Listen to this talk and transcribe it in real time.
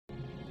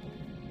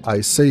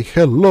I say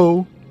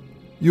hello,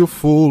 you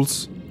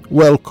fools.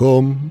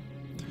 Welcome.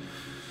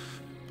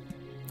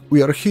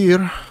 We are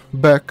here,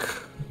 back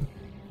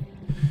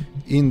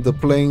in the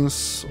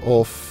plains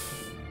of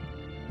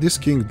this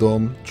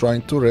kingdom,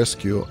 trying to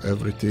rescue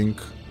everything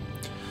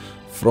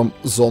from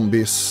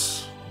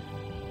zombies.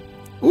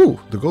 Ooh,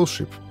 the ghost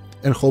ship.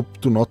 And hope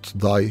to not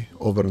die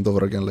over and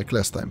over again like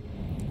last time.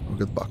 Or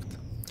get bugged.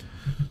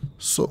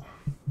 So.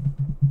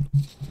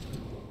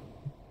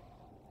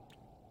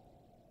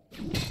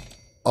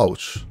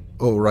 Ouch.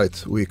 Oh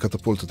right, we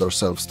catapulted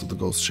ourselves to the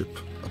ghost ship,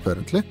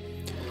 apparently.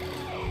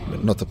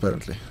 Not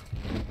apparently.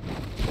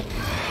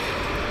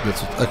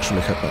 That's what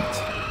actually happened.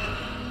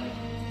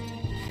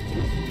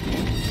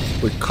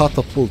 We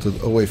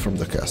catapulted away from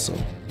the castle.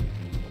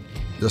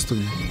 Just to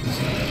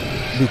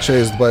be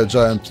chased by a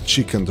giant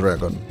chicken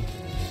dragon.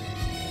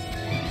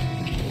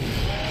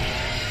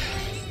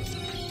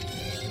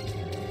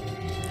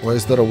 Why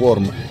is there a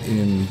worm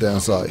in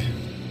Dan's eye?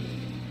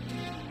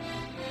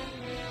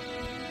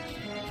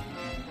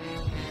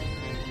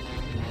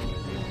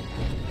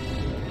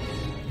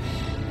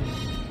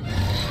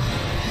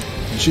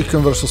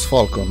 Chicken versus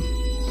Falcon.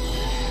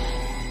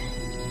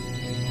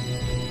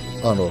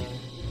 Oh no.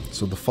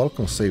 So the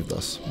Falcon saved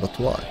us, but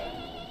why?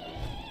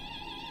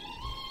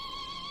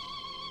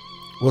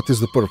 What is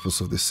the purpose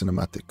of this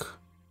cinematic?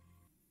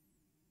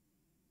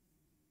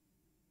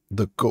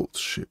 The ghost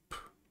ship.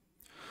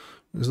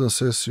 Wisdom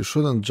says you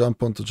shouldn't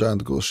jump onto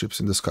giant ghost ships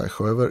in the sky.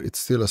 However, it's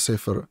still a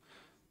safer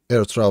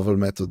air travel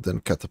method than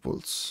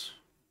catapults.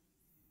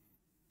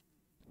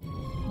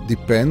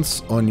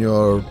 Depends on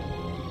your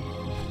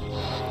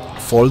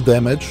fall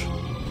damage.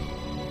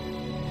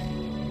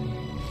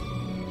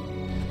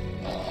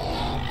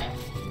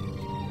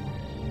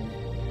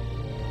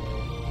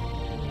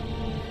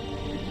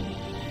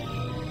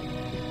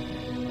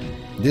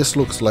 This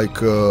looks like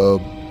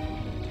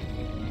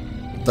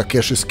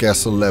Takeshi's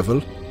castle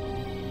level.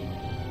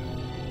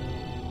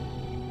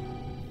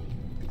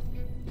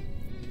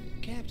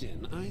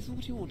 Captain, I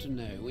thought you ought to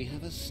know we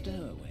have a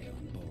stowaway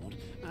on board.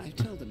 I've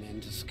told the men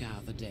to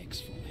scour the decks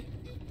for him.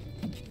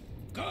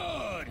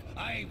 Good!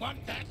 I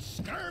want that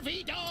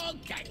scurvy dog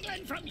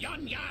dangling from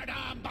yon yard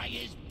arm by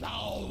his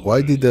bow.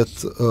 Why did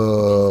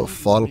that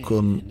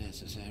Falcon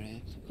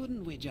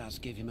Couldn't we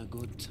just give him a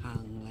good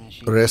tongue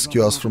lashing?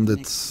 rescue us from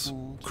that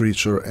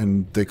creature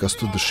and take us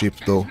to the ship,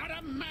 though?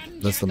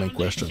 That's the main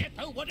question.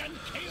 Who wouldn't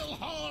keel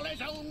haul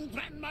his own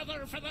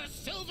grandmother for the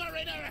silver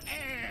in her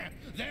hair?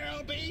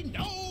 There'll be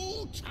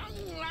no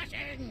tongue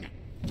lashing.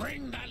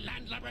 Bring the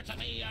landlubber to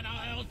me and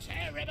I'll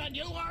tear him a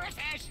new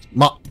orifice.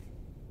 Ma!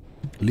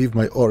 Leave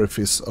my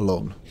orifice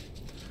alone.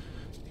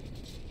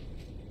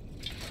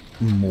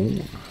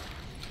 Moon.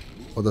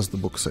 What does the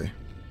book say?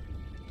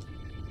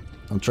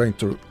 I'm trying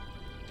to...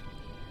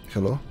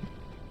 Hello?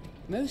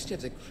 Most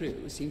of the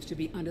crew seems to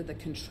be under the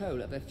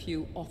control of a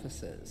few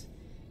officers.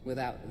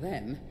 Without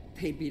them,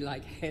 they'd be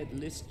like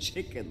headless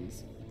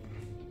chickens.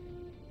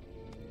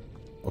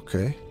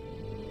 Okay.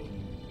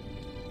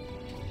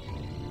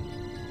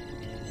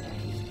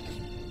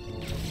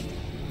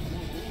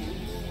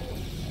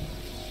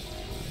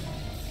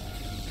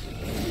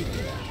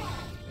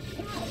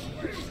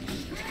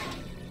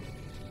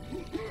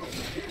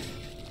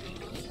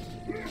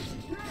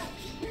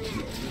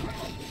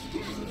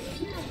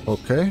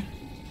 Okay,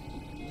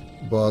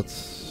 but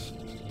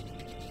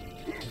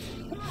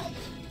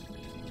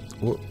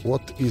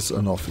what is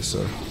an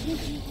officer?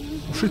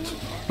 Oh, shit,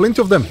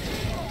 plenty of them.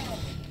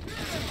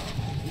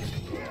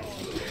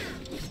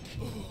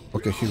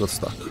 Okay, he got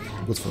stuck.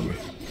 Good for me.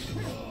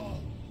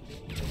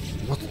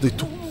 What? They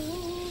took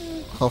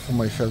half of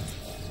my health.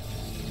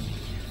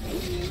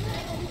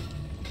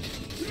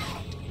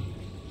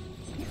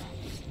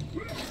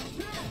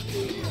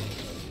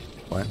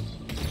 Fine.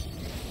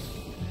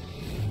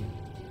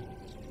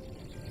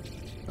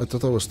 I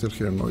thought I was still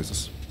hearing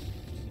noises.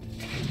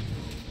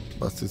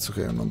 But it's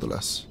okay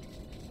nonetheless.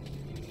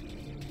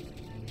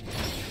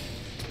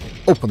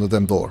 Open the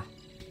damn door.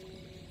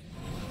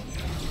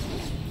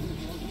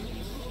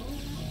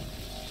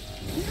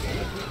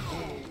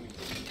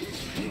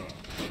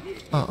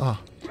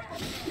 Ah.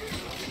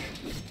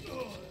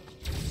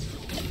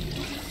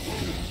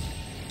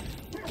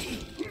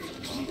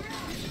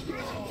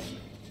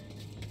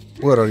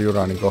 Where are you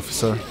running,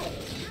 officer?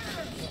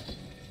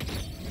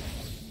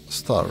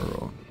 Star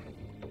Road.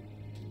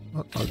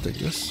 I'll take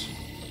this.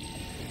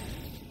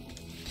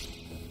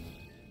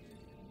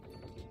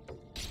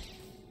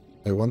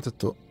 I wanted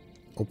to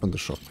open the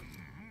shop.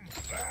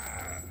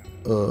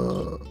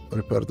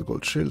 Repair the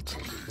gold shield.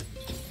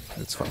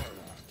 It's fine.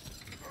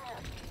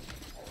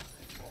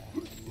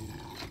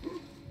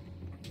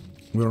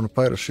 We're on a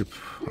pirate ship.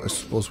 I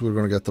suppose we're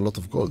gonna get a lot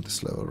of gold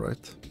this level,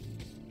 right?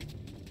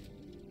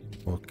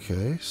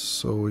 Okay,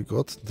 so we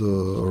got the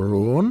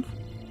rune.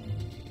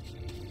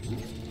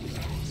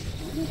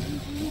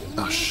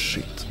 Ah,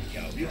 shit.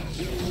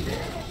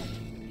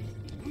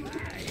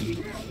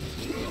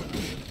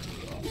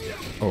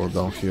 Oh,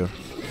 down here.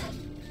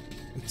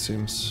 It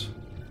seems.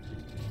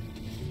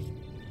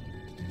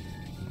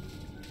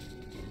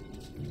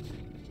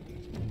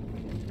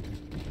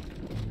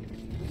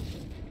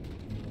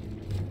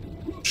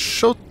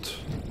 shot?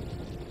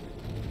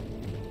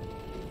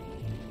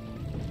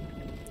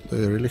 Do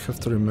I really have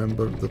to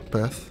remember the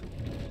path?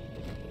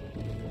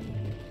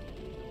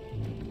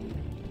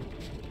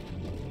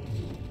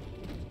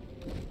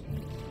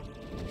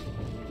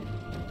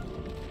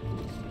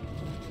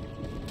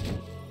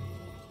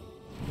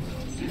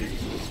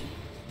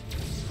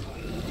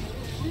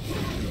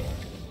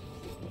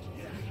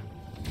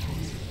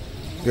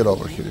 Get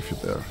over here if you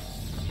dare.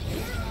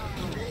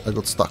 I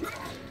got stuck.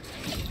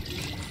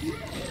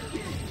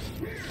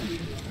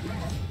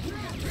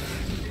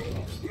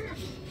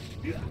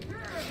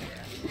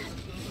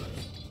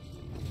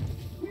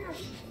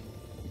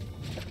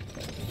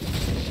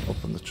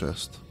 Open the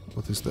chest.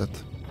 What is that?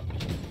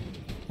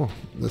 Oh,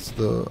 that's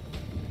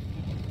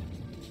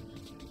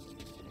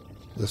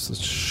the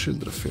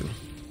shield refill.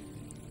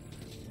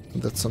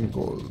 And that's some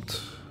gold.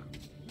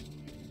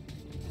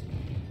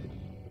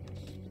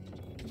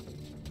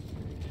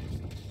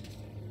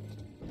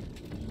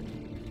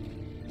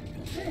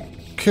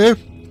 Okay,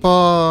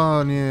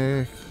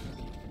 panie.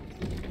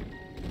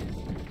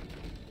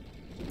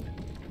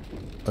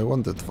 I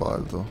want that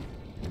vial though.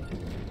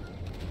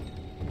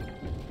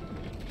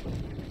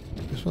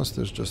 This one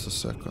stays just a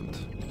second.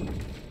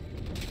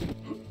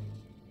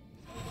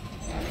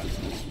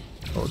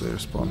 Oh, they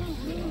respawn.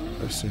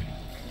 I see.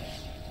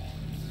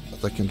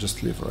 But I can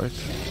just leave, right?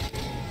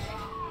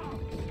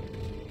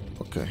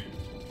 Okay.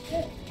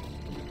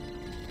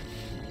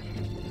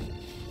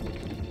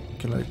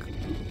 Can I...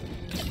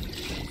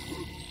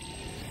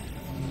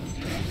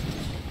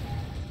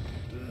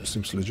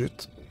 Seems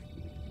legit.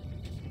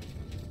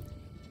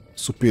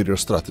 Superior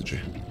strategy.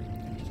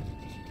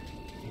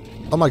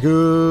 Oh my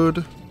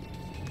god!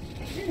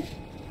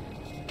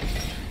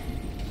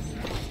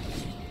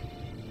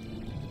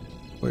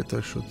 Wait,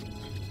 I should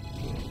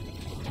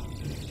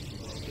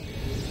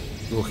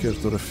go here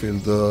to refill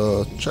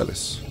the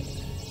chalice,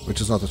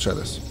 which is not a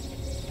chalice,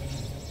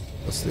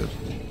 but still.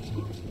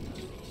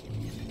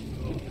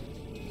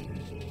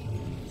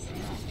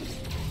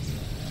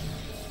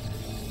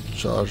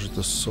 Charge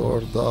the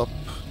sword up,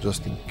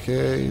 just in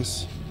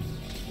case.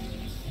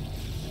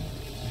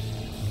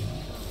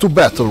 To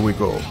battle we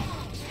go.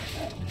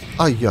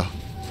 Ah, yeah.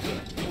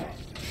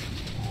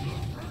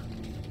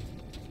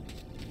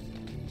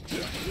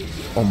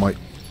 Oh my.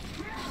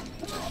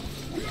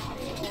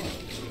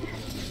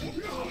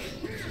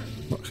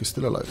 No, he's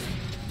still alive.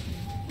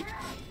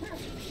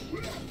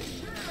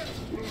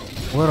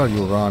 Where are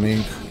you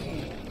running,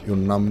 you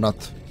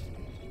numbnut?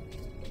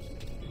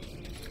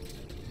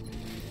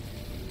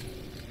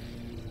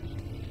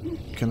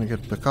 Can I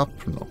get back up?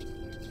 No.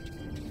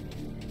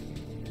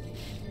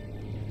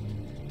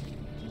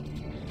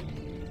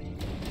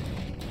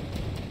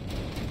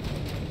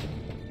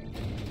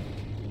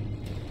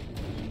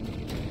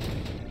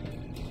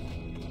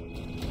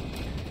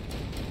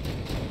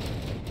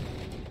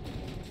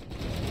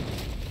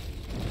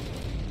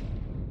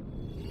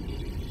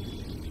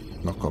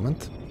 No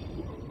comment.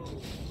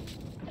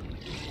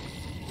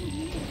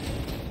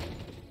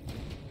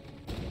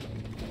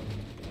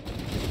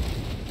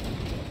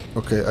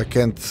 Okay, I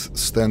can't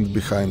stand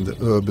behind,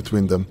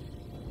 between them.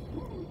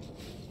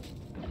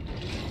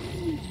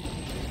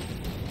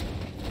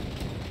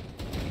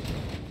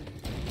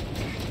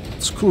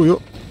 Screw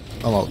you.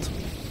 I'm out.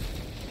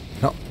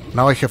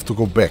 Now I have to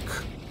go back,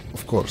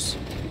 of course.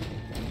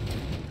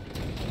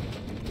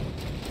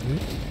 Okay.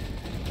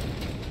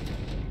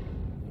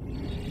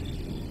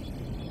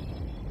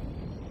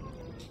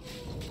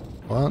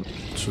 1,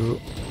 2,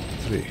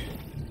 3.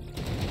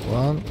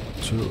 1,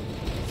 2,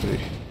 3.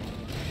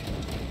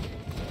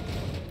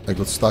 I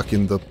got stuck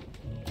in the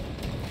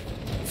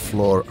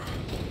floor.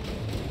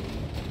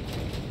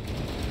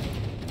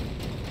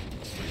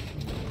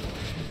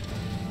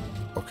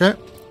 Okay,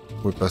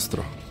 we pass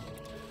through.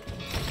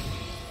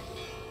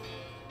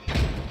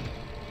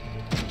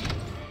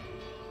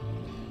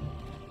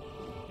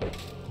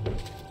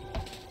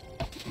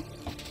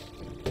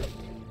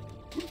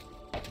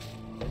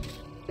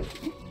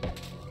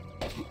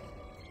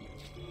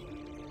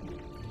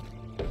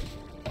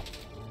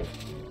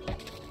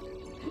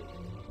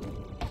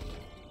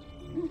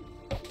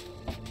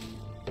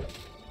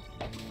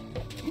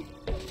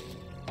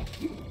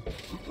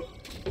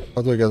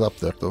 How do I get up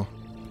there, though?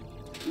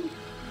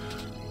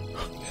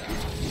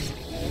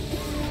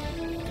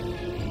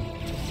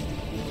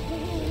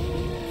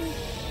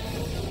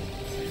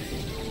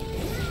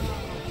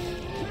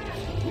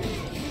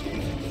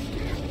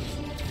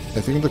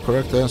 I think the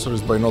correct answer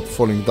is by not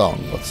falling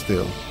down, but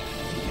still.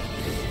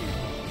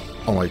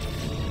 Oh my...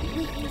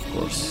 Of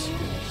course.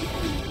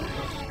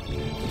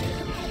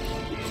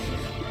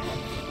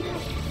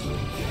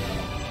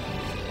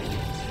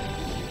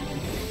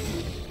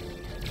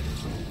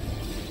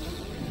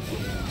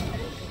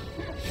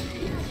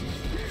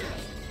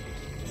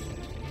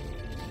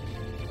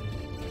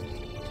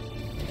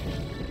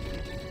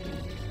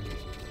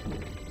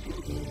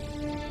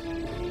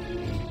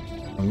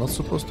 I'm not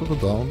supposed to go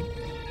down.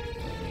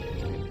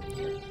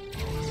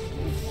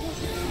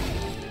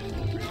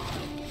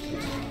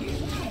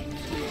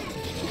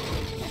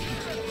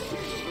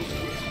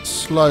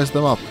 slice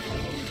them up.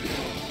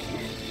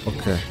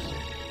 Okay.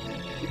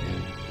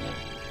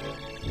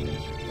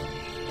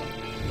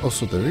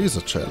 Also, there is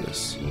a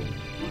chalice.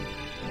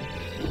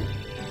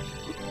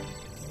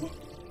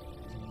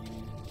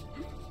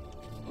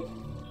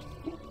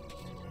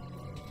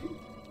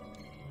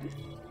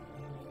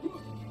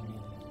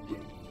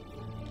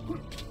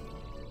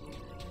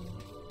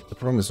 The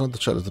problem is not the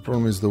chalice, the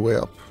problem is the way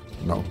up.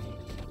 No.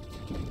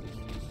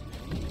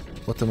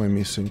 What am I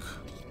missing?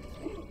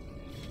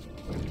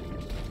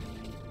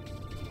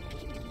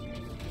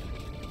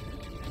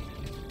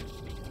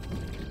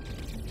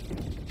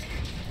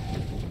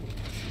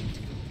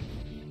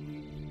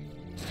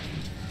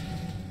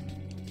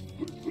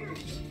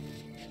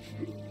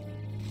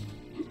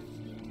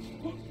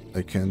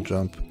 I can't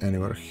jump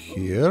anywhere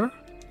here.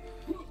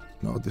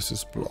 No, this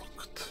is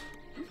blocked.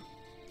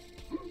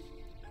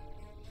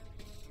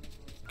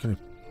 Can I...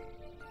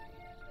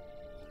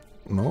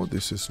 No,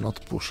 this is not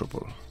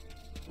pushable.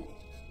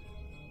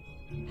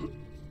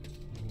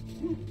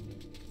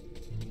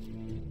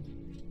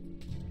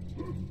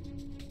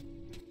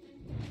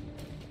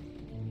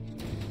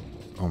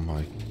 Oh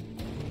my...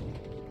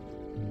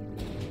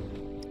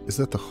 Is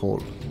that a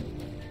hole?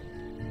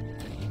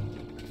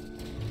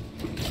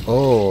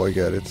 Oh, I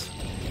get it.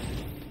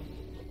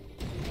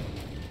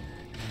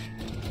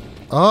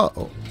 Ah,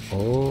 oh,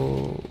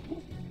 oh.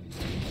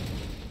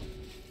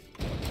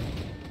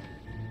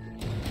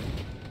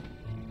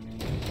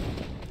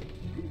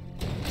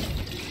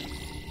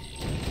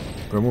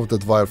 Remove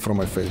that wire from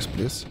my face,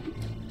 please.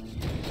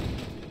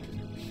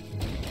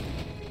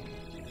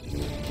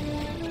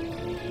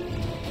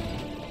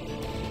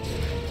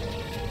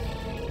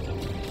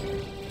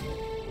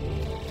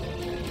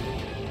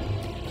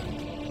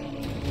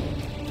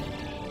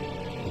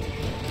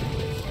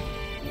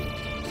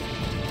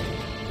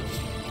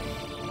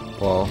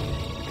 Wow.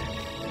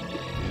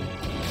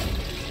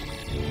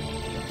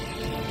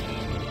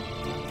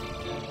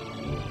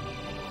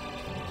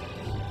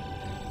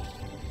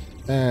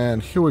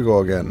 And here we go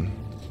again.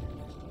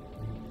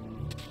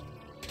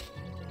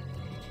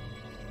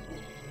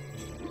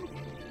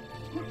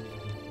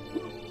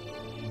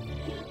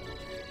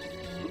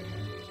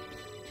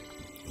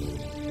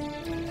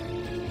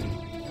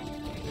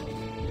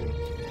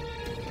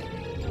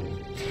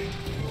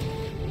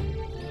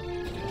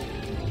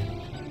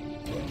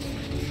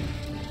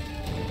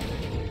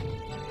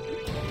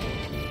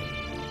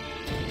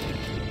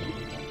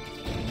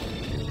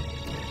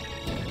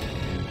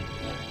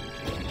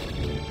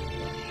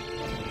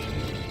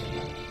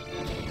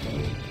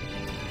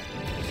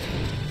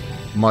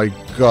 My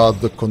god,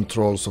 the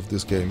controls of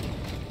this game.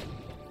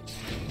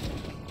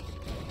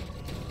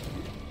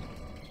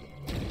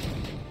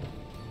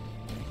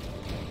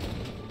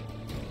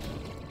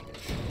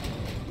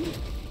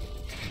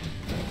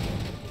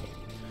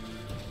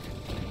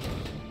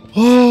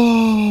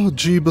 Oh,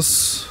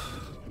 Jeebus.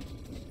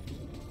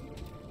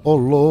 Oh,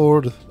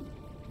 Lord.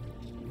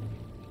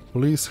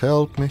 Please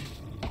help me.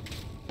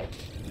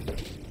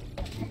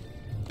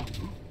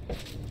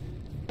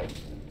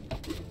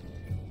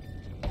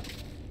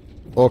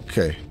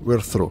 Okay, we're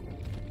through.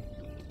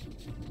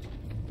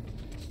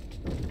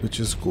 Which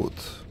is good.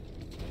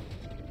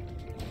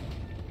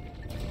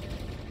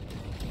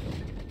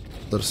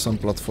 There's some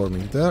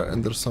platforming there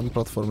and there's some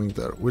platforming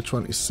there. Which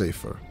one is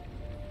safer?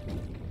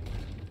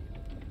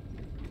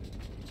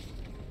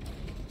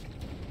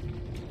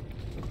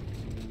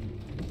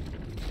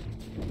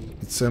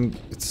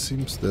 It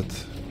seems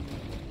that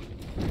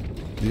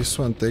this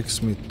one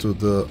takes me to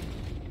the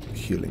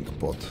healing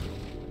pod.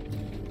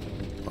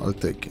 I'll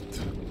take it.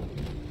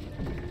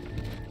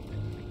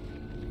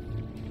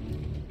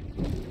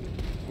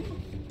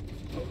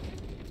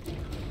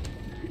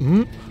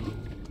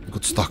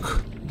 Got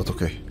stuck, but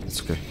okay,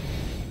 it's okay.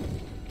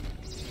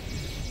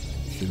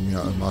 Heal me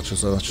as much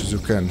as you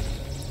can.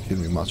 Heal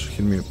me much,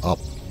 heal me up.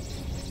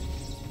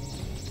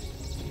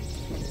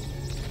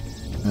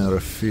 And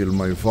refill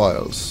my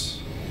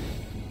vials.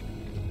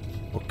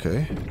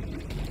 Okay.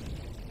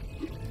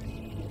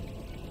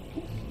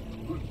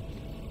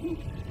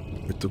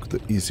 We took the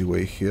easy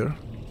way here.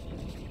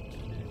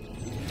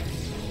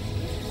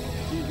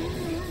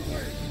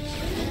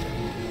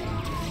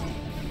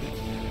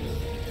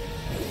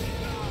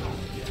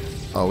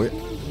 Are we?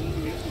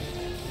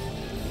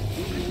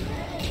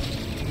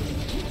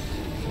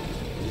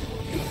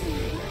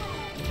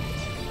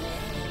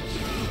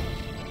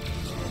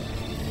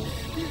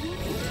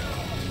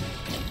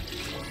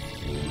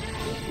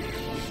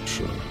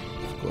 Sure,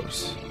 of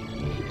course.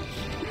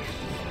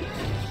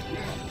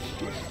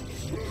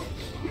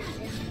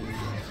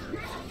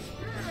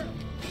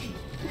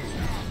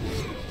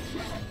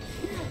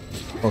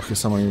 Okay,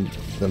 summoning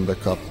them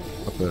back up,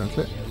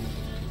 apparently.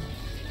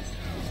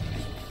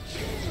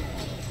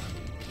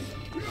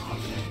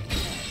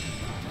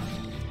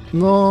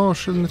 No,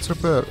 shield needs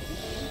repair.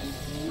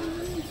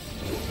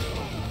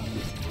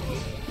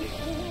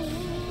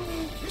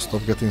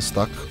 Stop getting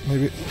stuck,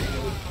 maybe.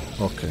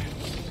 Okay.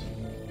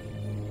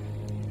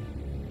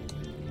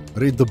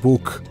 Read the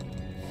book.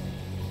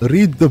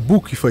 Read the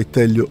book if I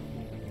tell you.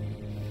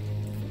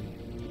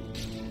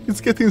 It's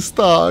getting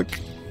stuck.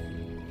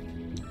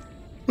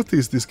 What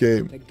is this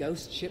game? The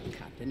ghost ship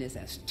captain is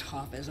as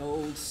tough as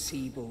old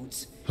sea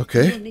boots.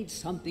 Okay. You'll need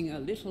something a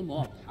little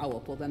more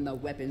powerful than the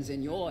weapons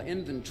in your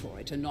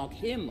inventory to knock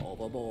him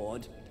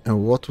overboard.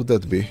 And what would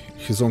that be?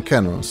 His own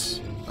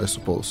cannons, I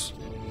suppose.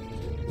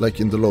 Like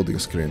in the loading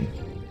screen.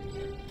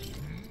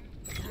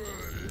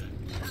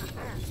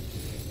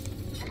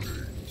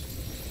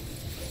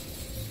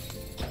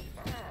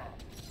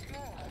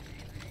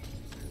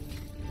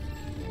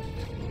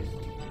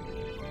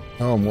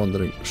 Now I'm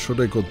wondering, should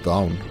I go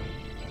down?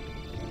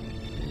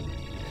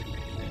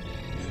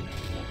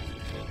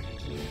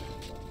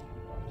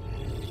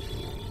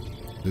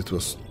 It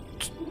was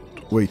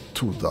way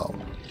too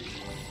down.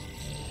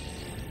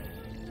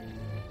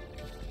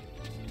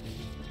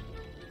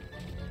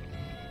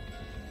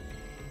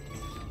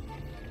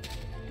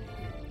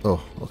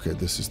 Oh, okay,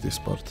 this is this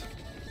part.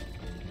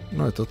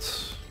 No, I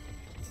thought...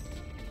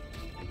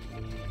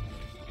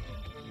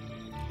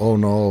 Oh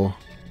no.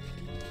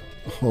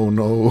 Oh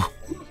no.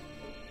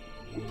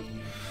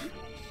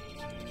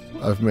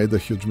 I've made a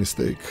huge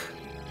mistake.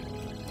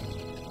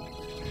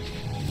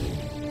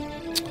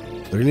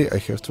 Really? I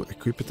have to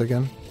equip it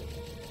again?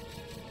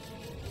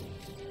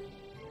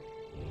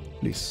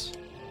 Please.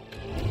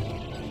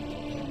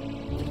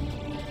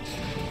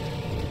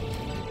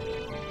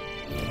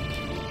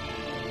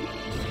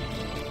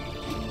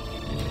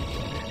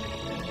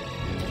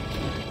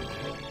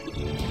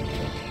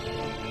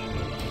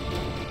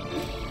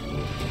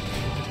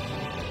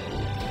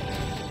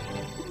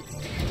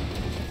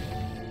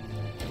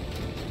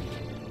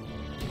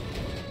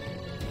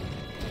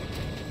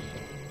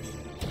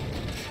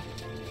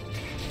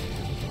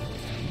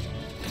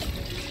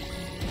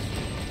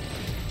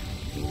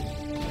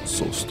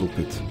 So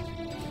stupid.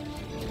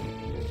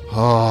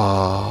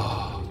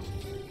 Ah,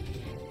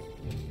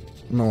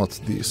 not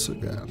this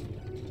again.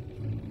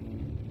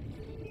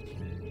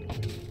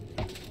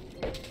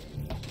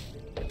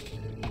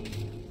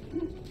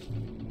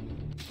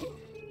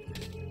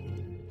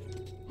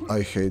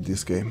 I hate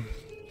this game.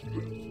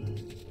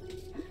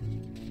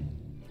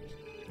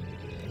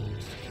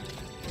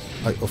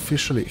 I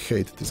officially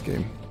hate this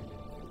game.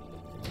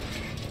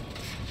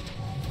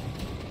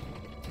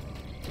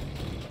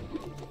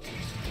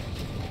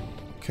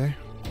 Okay.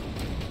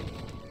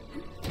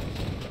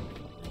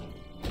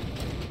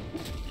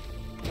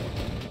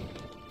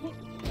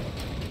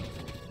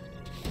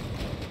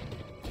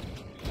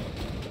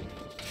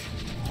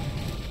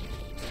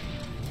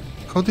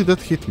 How did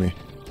that hit me?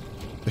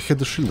 I had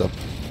the shield up.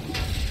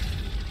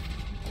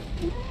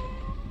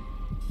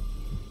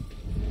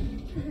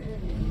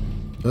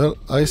 Well,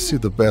 I see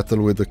the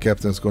battle with the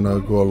captain's gonna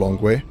go a long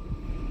way.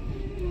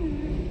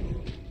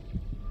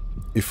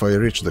 If I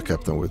reach the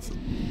captain with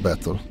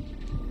battle.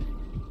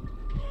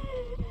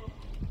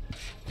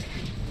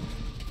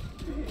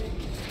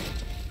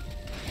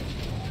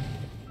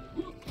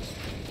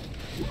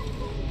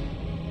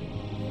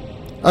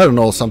 I don't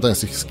know,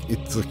 sometimes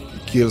it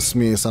kills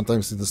me,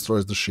 sometimes it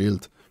destroys the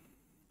shield.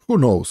 Who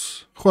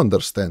knows? Who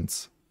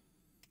understands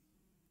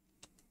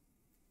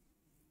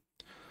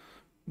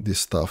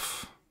this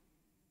stuff?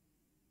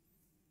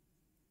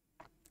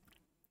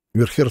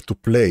 We're here to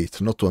play it,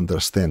 not to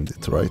understand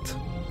it, right?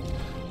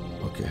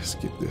 Okay,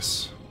 skip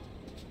this.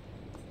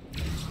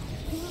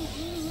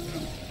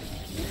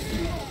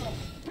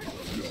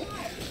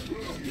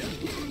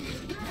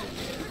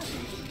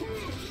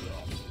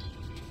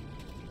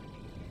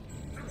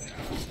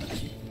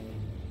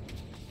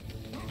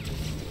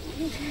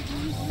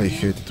 I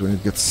hate it when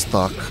it gets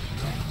stuck.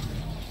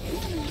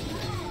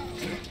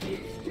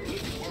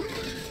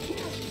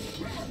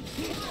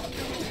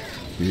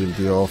 Heal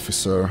the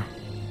officer.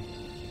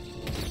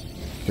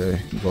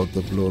 Okay, got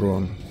the blue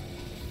rune.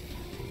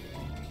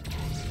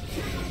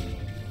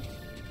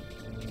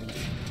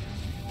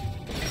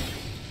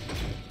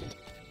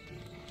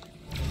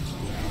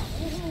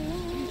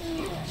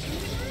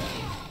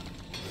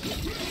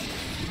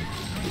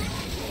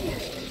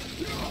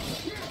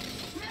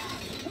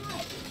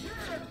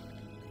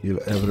 Heal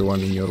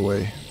everyone in your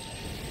way.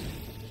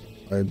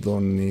 I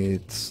don't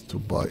need to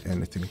buy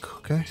anything,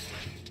 okay?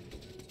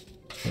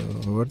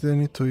 Where do I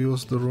need to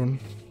use the rune?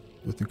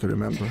 I think I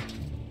remember.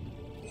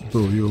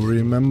 Do you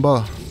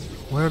remember?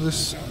 Why are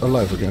this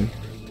alive again?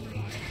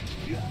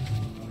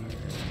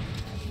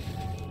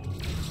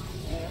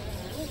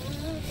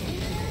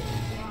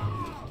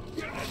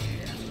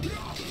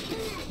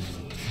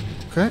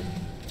 Okay,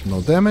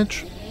 no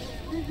damage.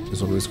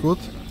 Is always good.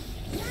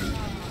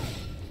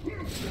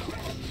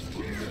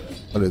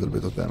 A little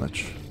bit of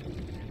damage.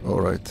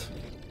 Alright.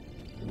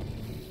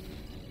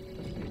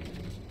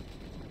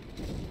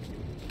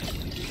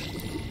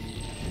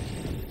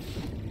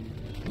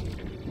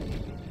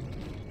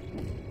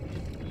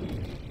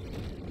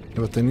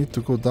 But I need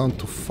to go down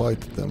to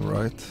fight them,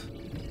 right?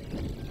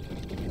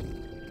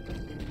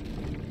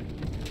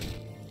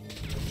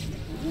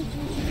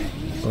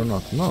 Or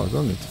not? No, I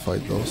don't need to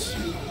fight those.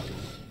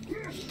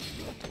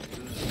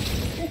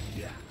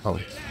 Oh.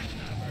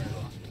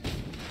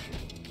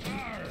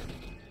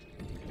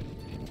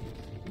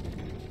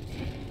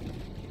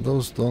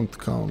 Those don't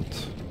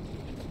count.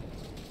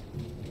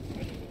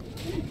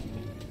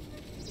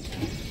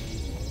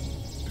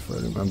 If I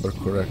remember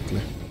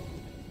correctly.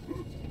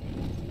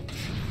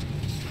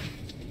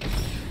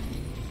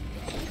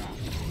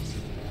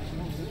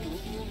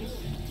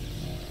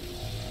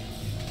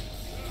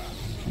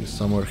 He's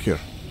somewhere here.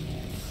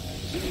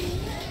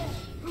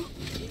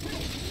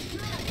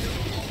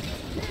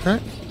 Okay.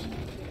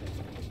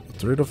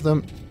 Get rid of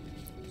them.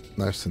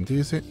 Nice and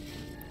easy.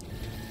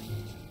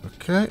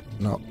 Okay,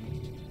 now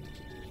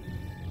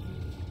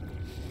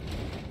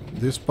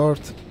this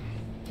part,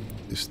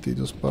 this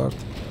tedious part.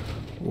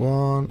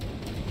 One.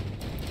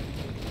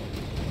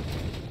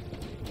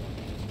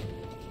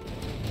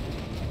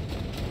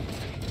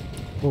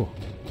 Oh.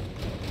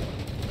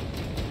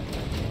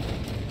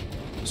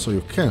 So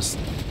you can.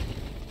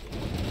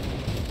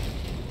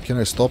 Can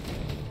I stop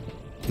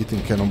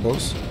eating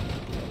cannonballs?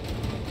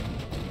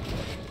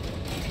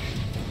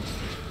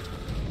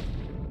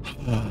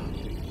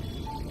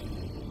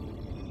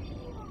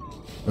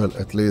 Well,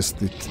 at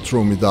least it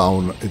threw me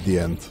down at the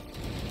end.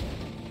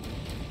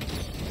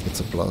 It's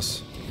a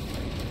plus.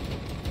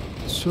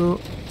 2,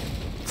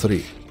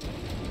 3.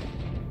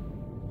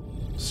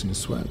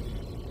 Since when?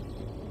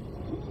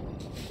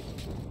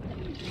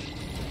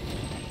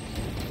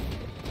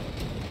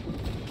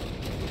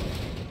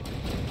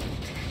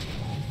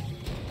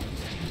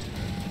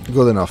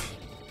 Good enough.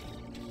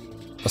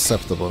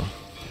 Acceptable.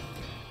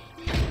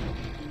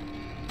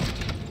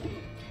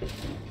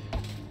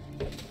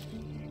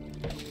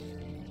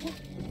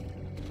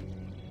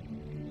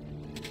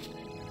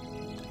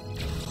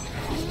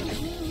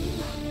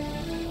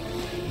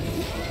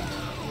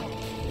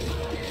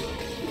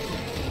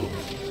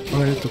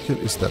 All I need to kill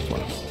is that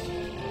one.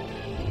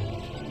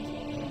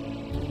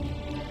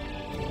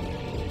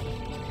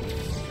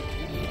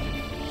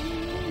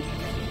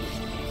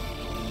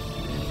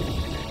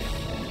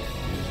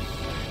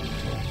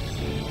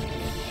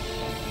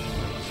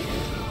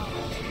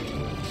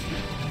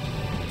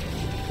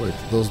 Wait,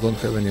 those don't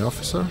have any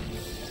officer?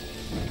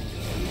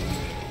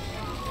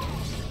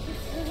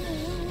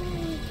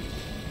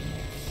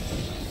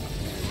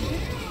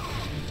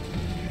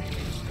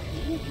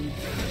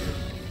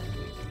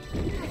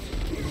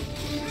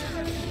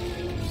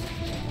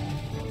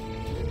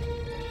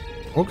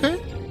 Okay.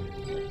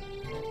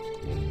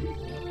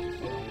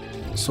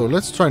 So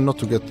let's try not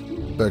to get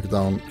back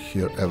down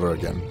here ever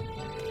again.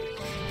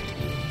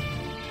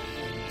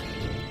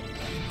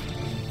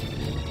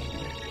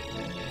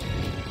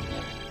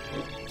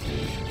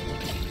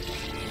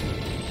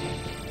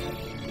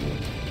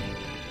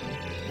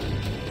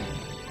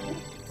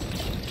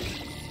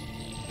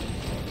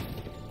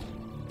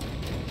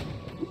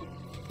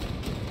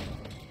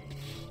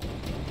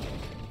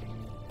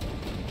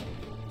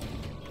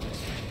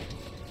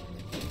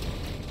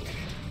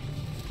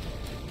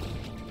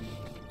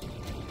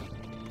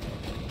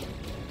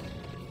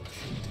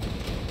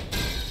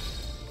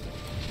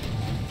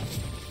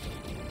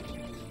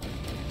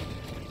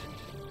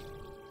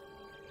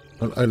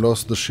 Well, I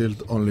lost the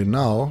shield only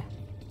now,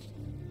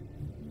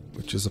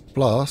 which is a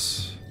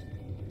plus.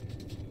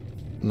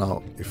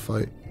 Now, if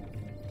I...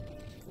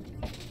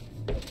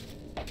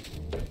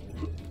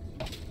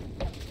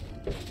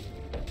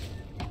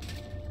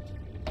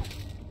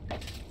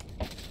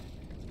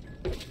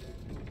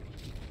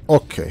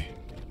 Okay,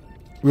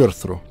 we're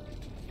through.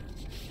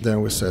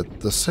 Then we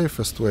said the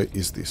safest way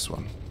is this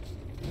one.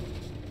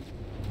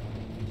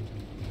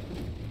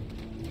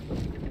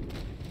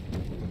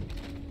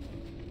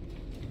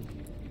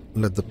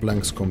 Let the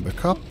planks come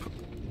back up,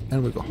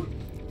 and we go.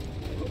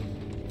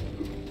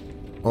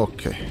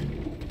 Okay.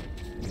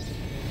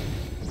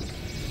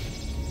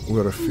 We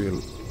refill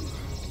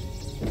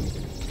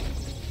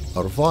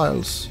our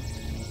vials.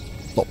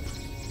 Top.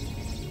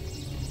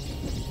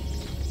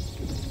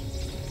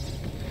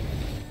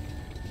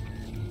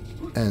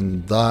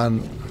 And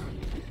then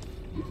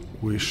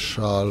we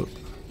shall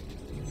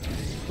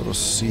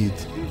proceed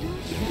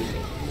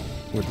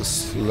with the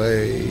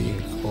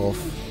slaying of...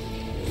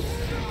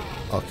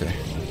 Okay.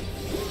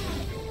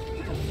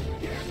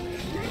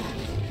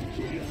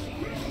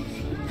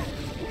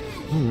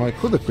 I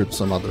could equip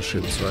some other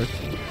shields, right?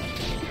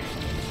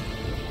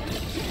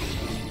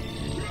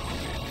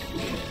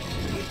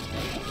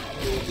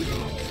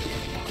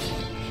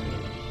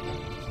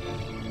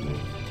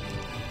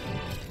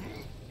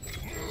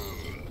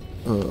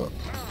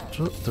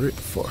 Two, three,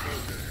 four.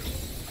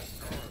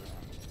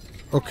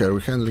 Okay, we're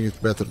handling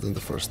it better than the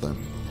first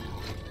time.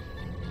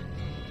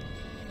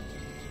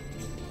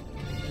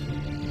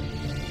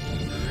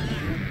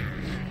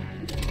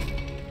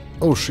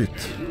 Oh shit.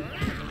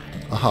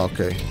 Aha,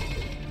 okay.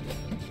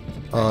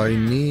 I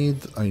need...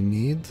 I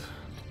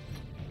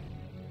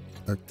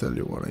tell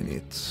you what I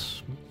need.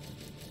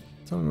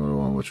 Tell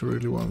me what you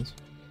really want.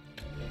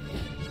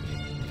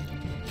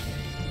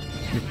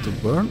 Need to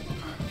burn.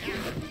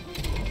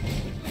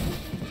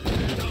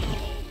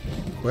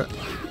 Where?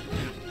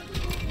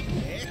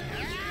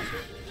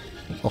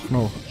 Oh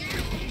no.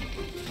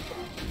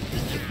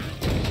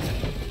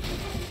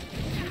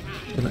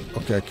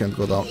 Okay, I can't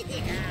go down.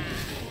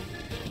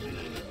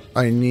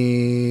 I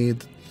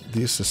need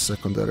this as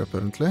secondary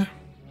apparently.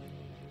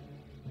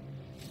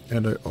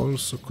 And I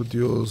also could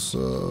use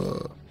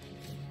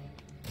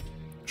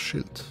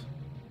shield.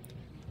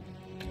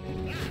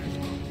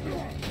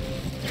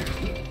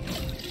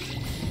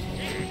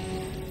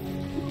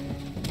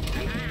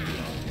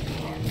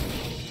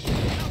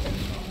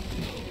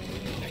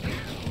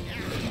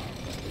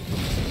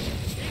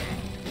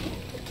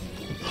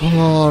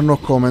 Oh, no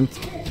comment.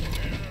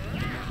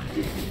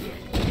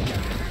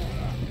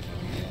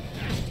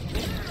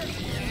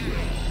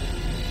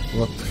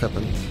 What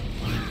happened?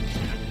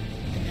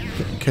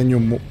 Can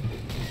you move?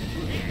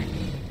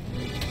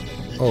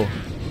 Oh.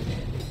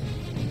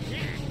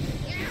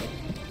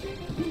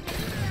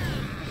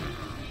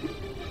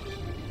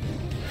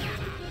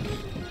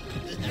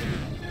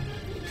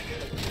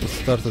 It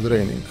started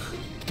raining.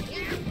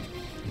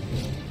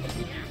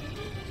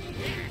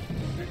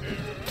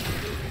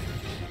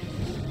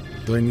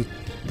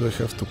 Do I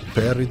have to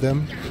parry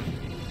them?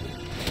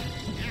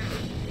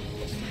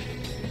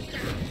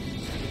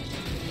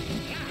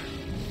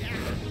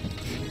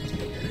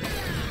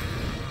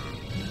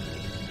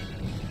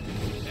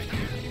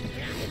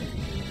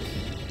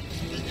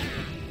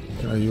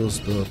 Can I use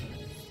the,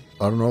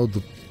 I don't know,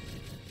 the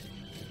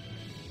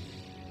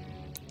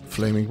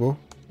flaming bow?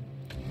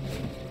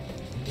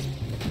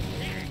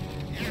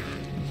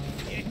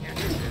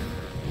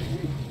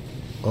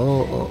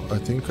 Oh, I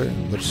think I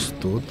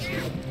understood.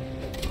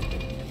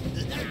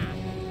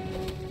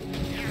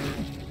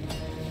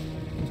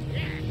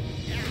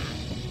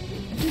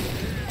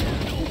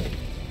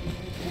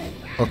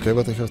 Okay,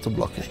 but I have to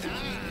block it.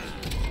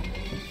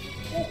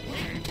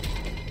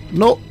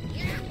 No!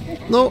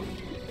 No!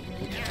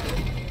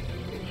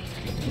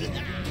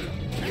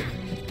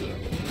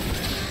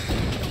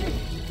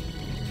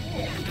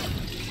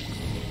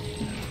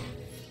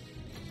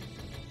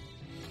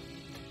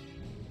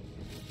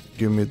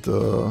 Give me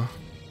the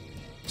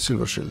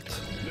silver shield.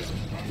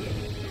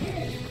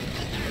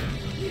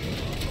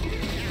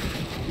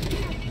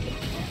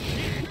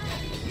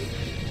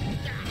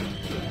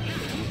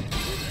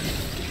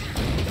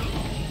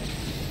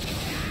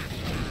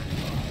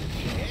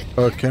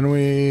 Can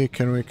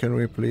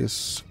we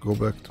please go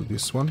back to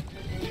this one?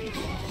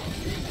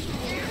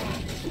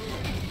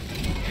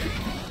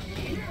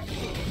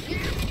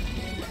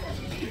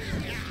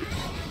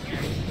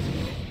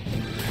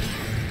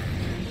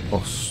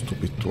 Oh,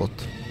 stupid twat.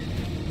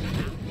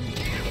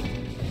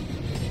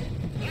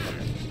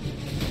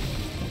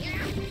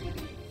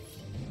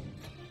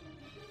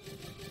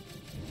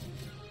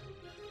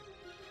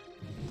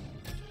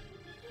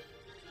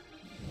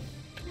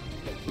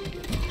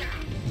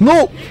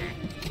 No!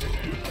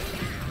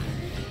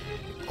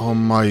 Oh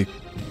my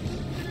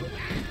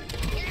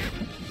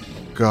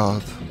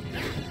God.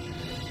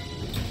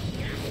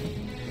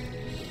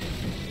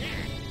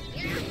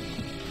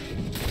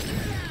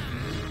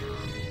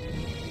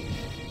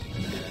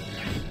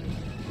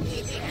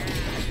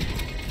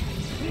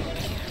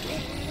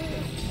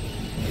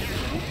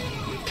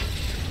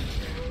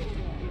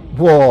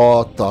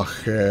 What the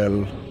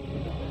hell?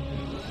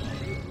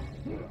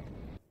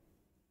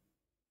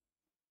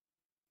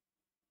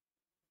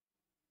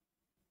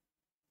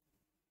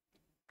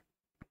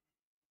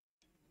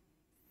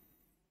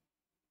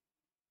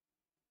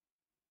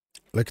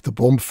 Like the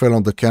bomb fell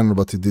on the cannon,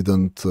 but it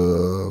didn't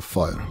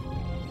fire.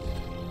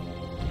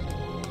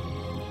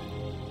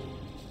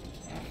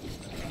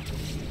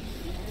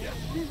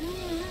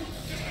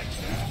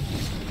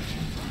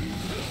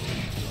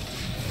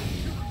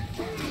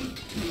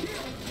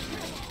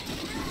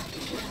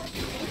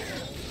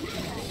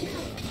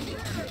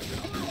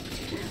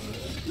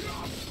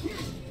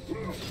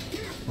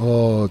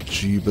 Oh,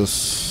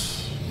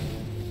 Jeebus.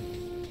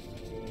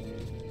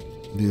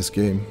 This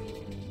game.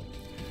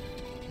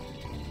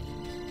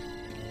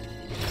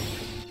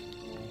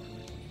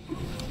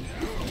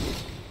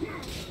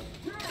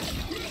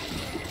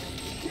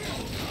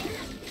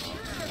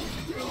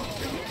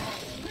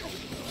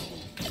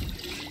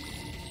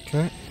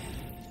 Okay.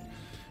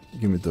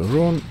 Give me the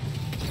rune.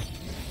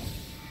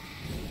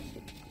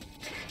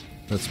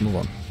 Let's move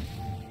on.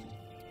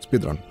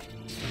 Speedrun.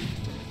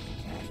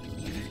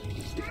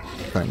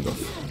 Kind of.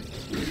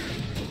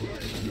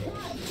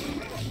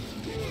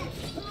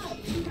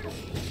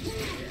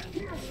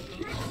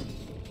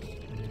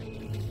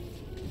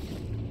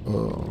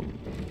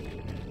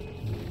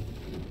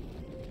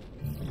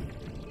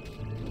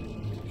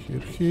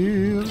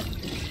 Here.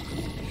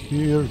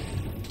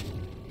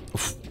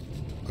 Oof.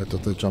 I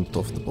thought I jumped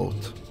off the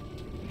boat.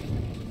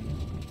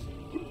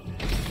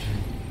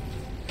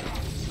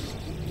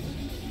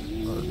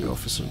 The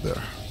officer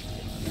there.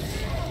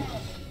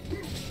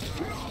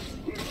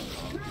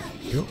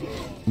 Yo,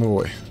 move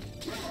away.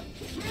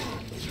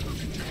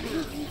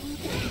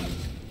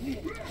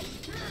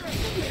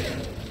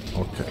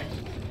 Okay.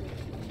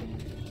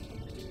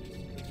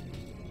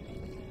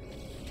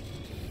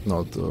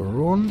 Now the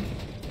rune.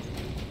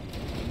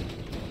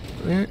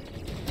 Okay.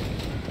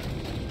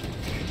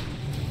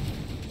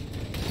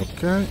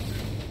 Okay.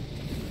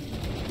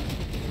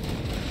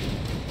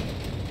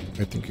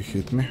 I think he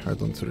hit me. I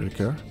don't really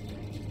care.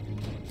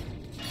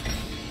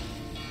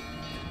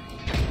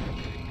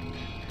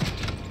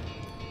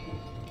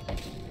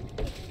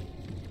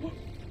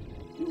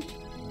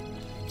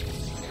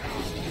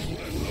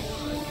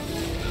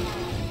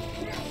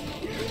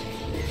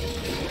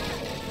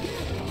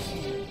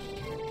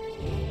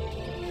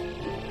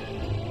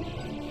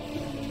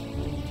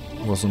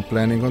 Wasn't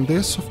planning on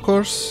this, of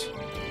course.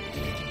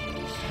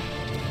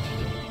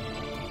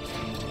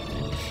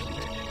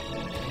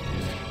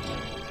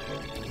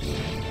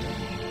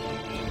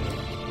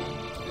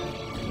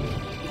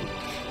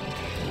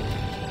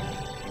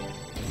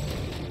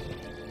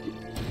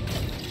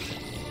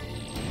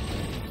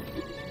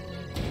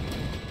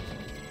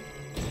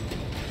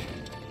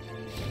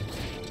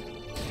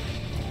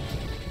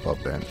 Oh,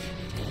 Ben.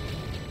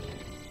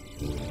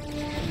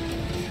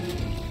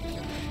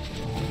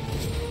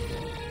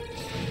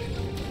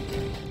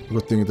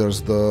 Good thing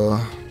there's the...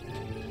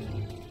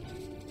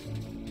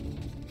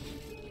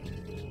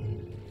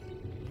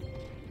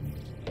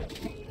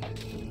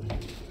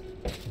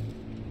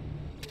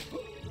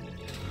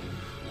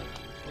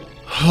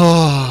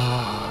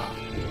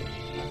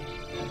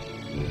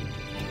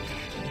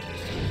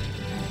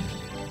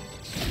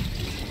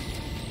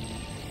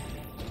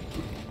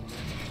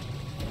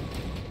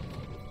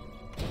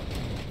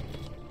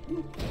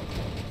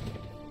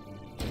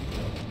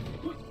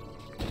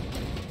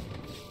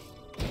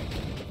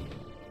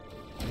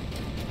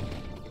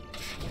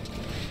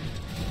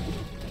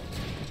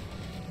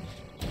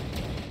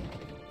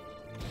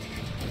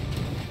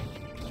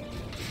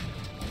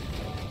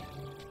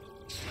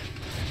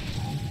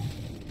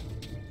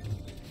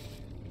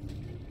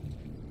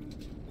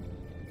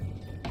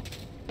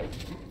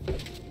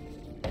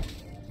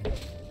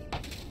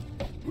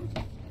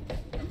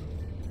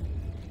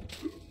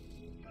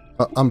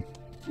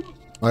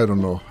 I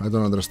don't know. I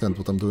don't understand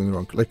what I'm doing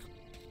wrong. Like,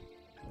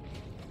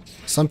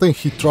 something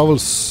he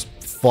travels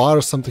far,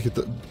 something he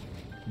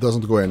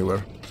doesn't go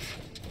anywhere.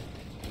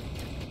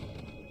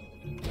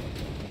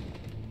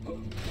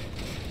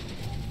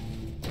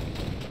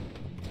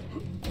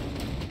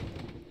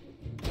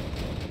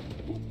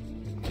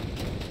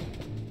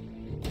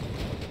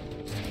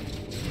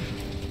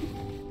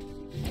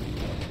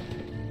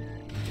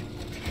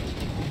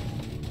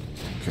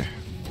 Okay.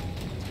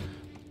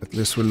 At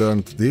least we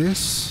learned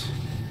this.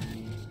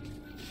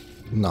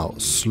 Now,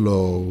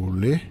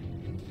 slowly,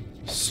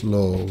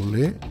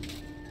 slowly.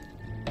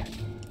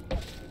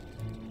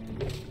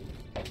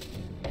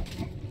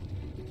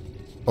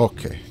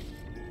 Okay,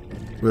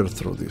 we're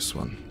through this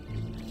one.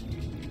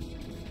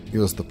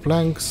 Use the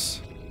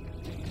planks.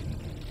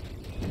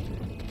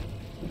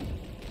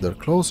 They're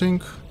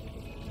closing.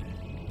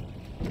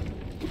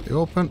 They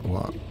open.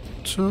 1,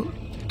 2,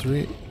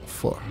 3,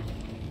 4.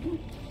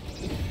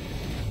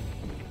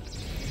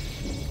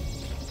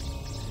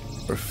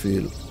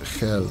 Refill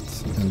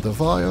health in the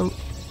vial,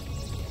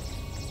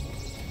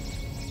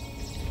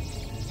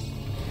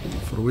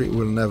 for we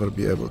will never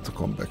be able to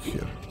come back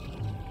here.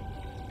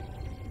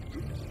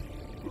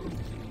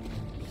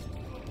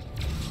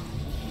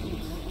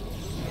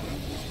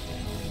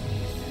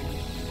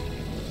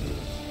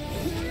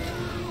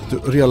 To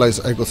realize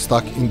I got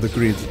stuck in the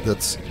grid.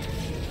 That's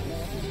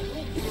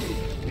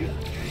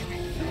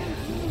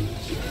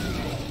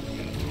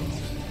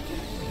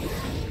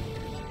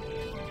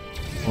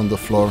on the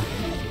floor.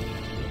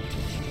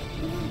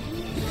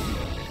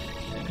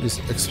 Please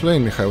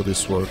explain me how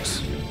this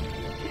works.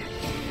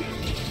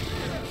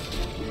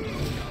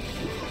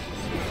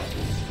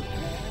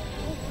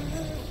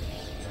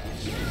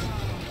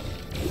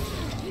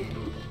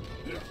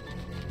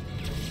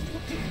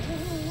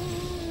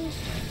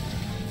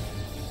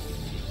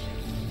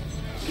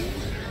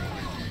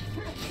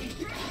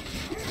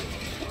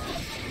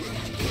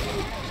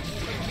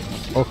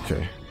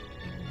 Okay.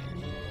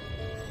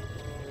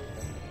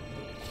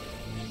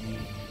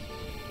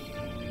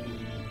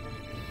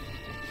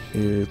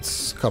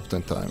 It's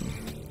captain time.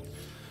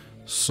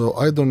 So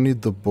I don't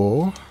need the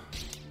bow.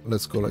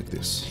 Let's go like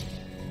this.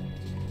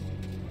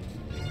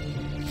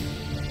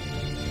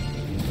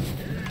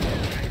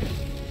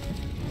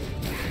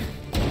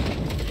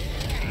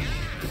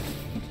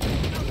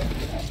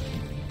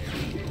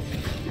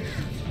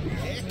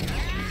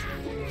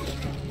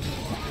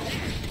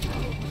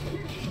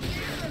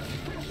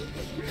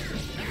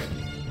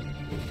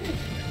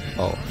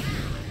 Oh.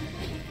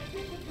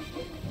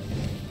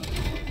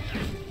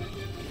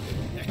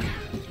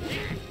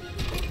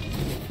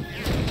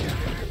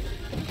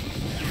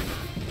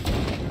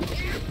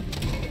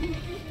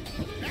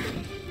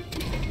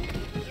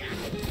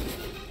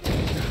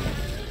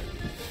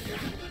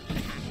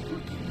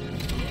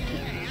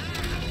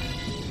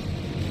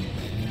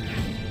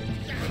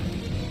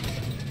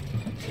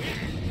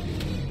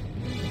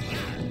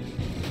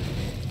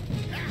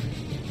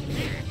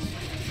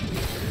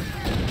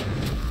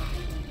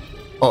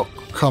 Oh,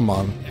 come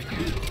on.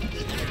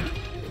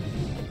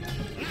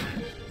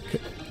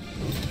 Okay.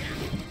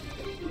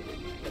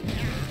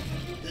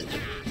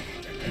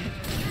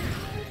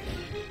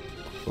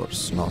 Of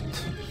course not.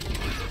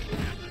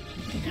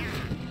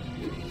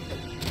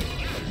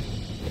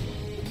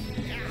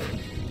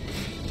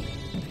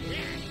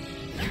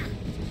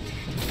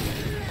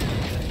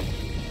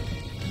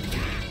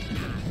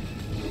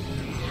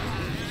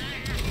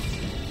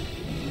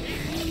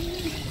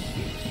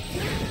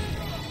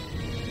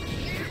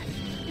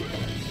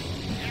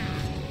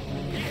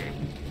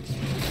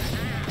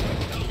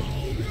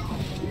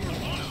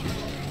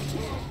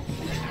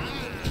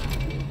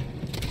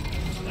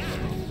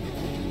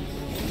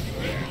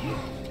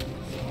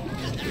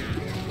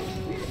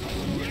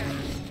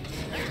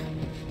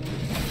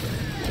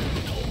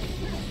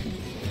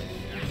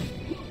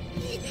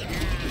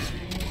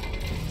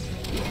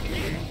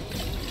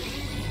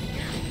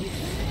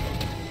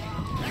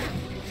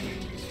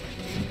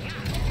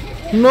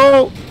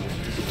 No!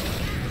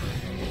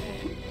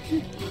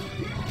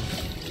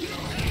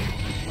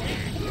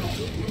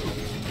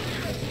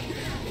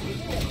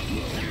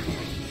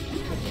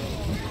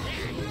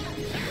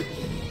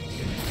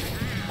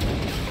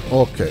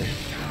 Okay.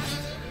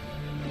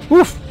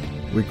 Oof!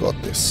 We got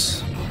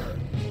this.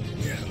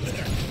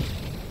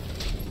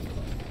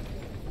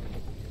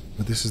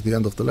 But this is the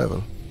end of the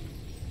level.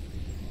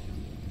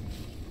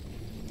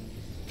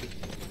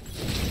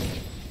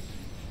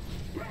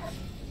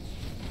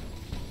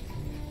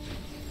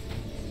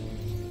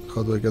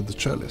 How do I get the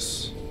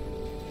chalice?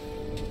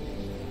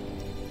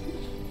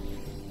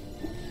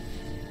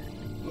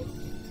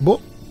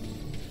 Bo!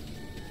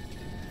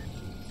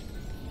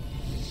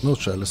 No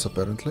chalice,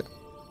 apparently.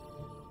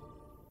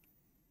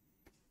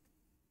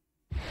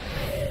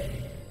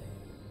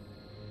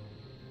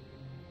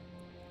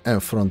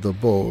 And from the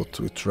boat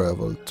we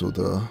travel to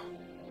the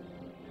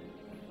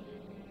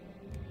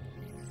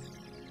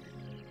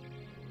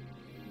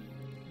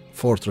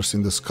fortress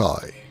in the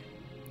sky.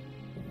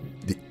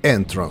 The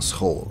entrance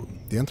hall.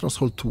 The entrance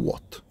hall to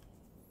what?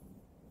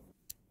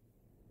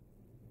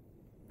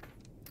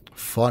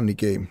 Funny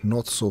game,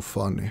 not so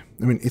funny.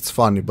 I mean, it's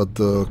funny, but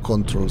the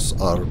controls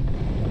are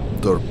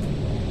derp.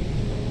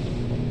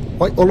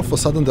 Why all of a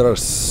sudden there are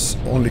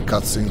only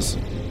cutscenes?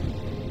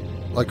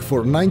 Like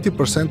for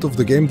 90% of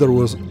the game there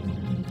were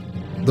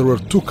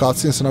 2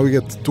 cutscenes, and now we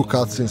get 2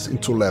 cutscenes in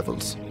 2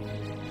 levels.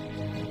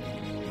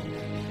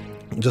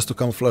 Just to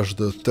camouflage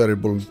the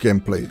terrible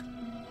gameplay.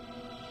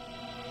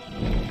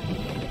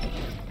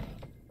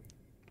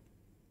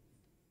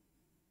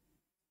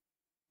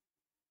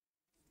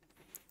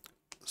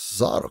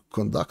 Zarok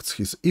conducts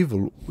his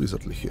evil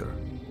wizardly here.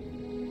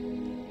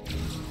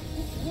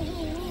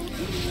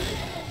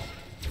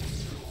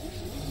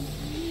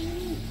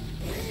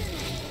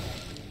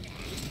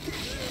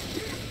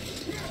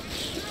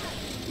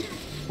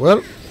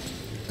 Well,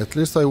 at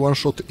least I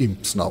one-shot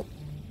imps now.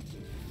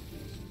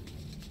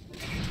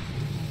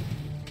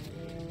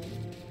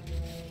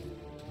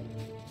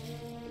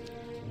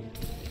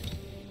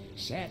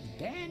 Sir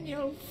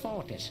Daniel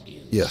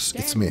Fortescue. Yes,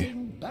 it's me.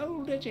 Standing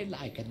bold as you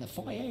like in the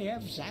foyer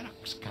of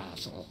Zarok's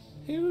castle.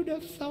 Who'd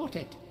have thought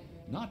it?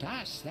 Not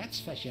us, that's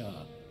for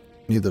sure.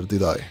 Neither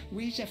did I.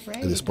 We's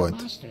afraid At this point.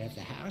 the master of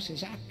the house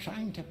is out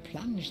trying to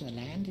plunge the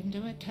land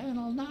into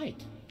eternal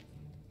night.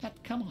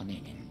 But come on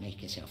in and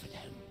make yourself at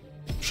home.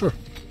 Sure.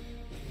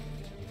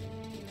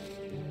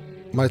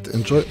 Might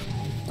enjoy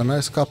a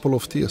nice cup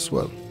of tea as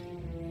well.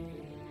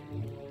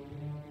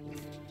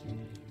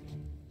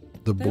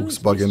 The books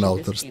bugging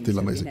out are still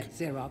amazing. At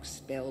Xerox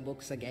spell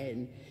books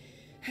again.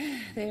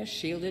 They're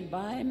shielded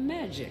by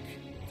magic.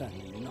 The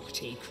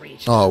naughty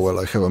creatures. Oh well,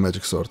 I have a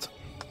magic sword.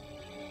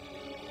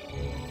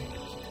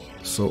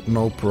 So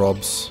no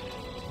probs.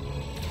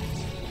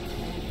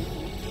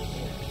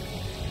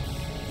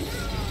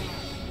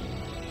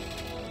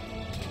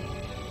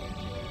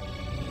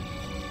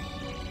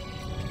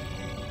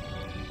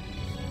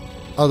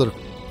 Other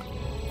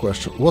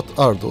question, what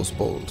are those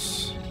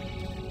bowls?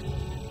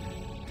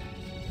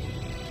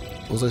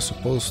 Was I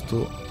supposed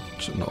to...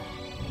 No.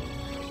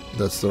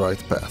 That's the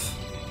right path.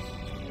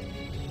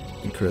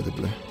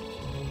 Incredibly.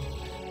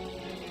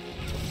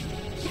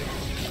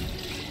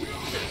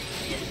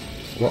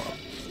 What?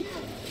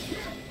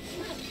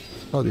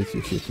 How did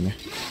you hit me?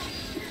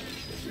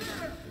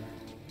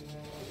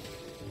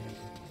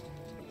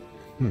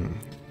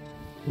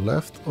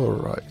 Left or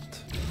right?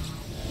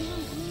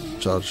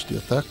 Charge the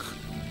attack.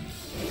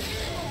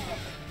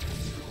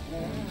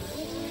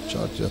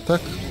 Charge the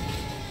attack.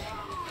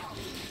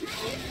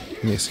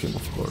 Miss him,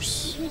 of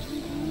course.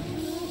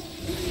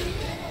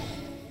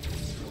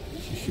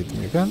 He hit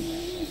me again.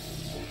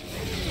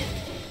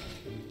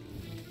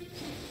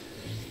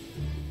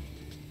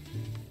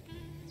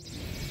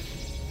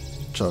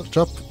 Charge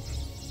up.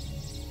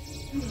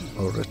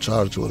 Or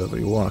recharge, whatever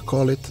you want to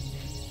call it.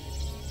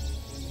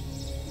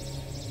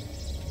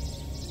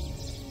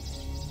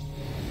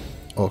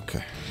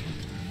 Okay.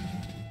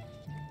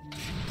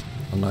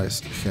 A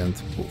nice hand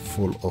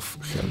full of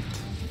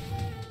health.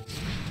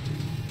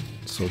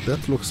 So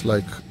that looks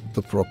like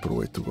the proper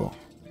way to go.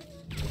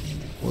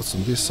 What's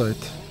on this side?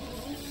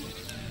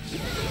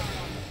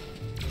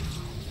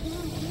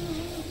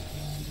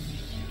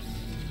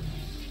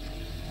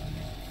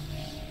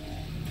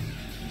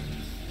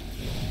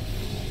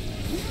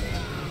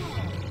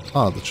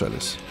 Ah, the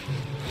chalice.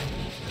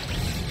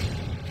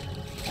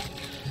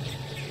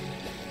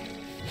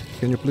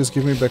 Can you please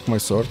give me back my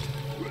sword?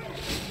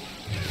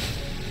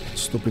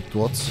 Stupid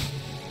twats.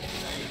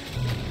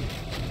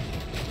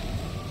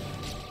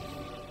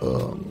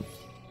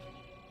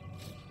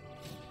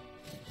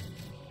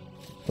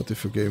 What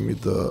if you gave me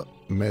the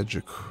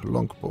magic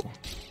longbow?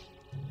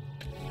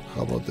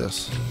 How about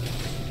this?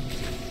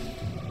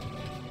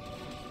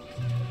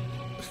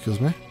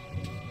 Excuse me?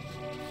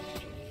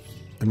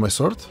 And my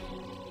sword?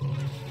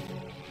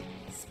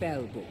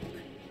 Spellbook.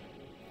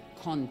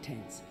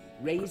 Contents.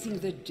 Raising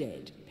the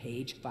Dead,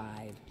 page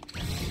 5.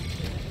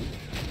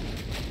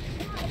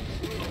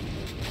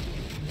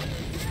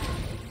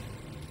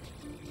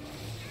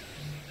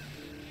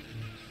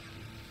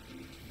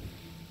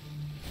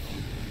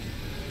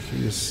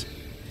 is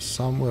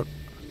somewhere.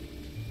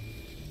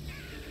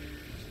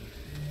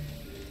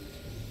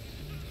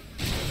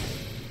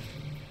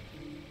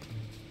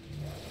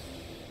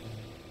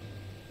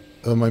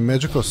 My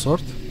magical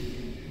sword?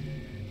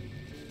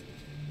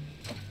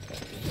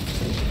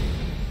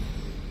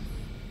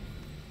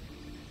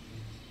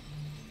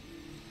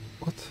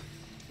 What?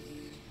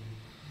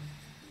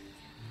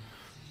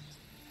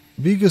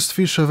 Biggest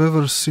fish I've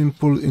ever seen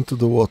pulled into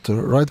the water,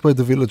 right by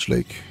the village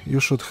lake. You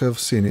should have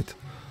seen it.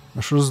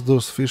 I'm sure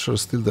those fish are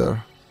still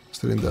there.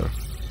 Still in there.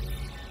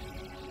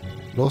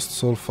 Lost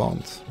soul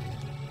found.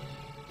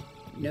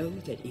 Know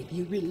that if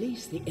you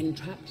release the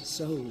entrapped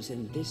souls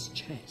in this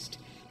chest,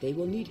 they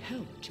will need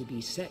help to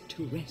be set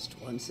to rest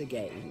once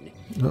again.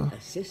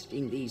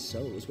 Assisting these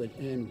souls would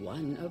earn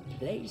one a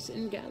place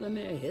in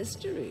Gallomere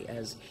history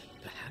as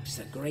perhaps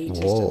the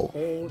greatest of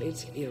all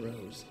its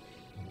heroes.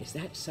 Is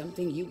that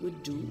something you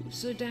would do,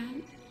 Sir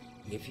Dan?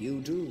 If you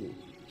do,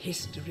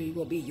 history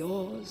will be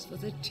yours for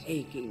the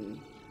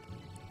taking.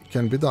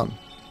 Can be done.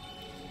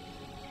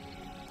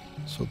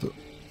 So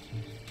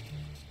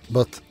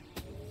but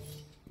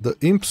the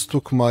imps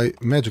took my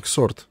magic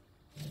sword.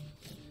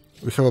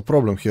 We have a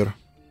problem here.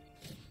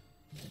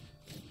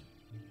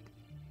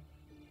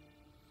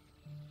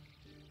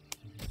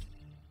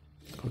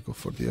 I'll go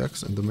for the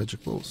axe and the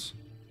magic balls.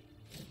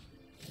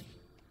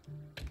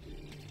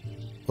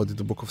 What did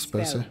the book of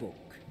spells say?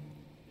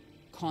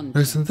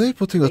 Isn't they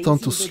putting a town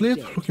to sleep?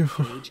 Looking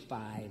good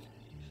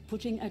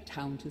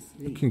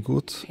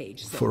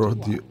for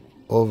the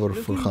over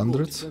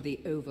 400s.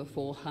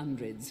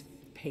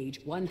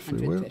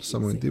 Freeware,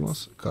 summoning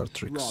demons, card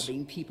tricks.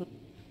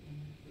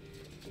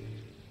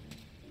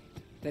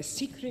 The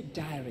secret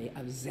diary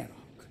of Xerok.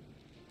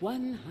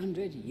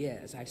 100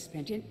 years I've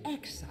spent in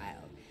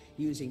exile,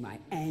 using my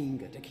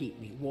anger to keep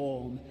me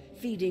warm,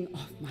 feeding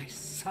off my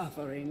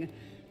suffering,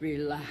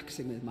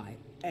 relaxing with my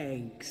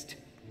angst.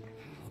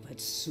 Oh, but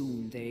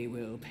soon they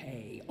will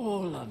pay,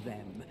 all of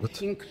them,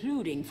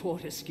 including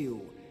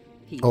Fortescue.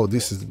 Oh,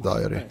 this is the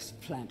diary. First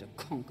planned to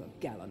conquer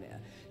Gallomere,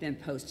 then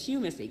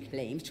posthumously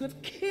claims to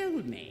have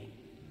killed me.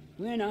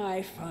 When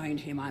I find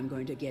him, I'm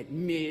going to get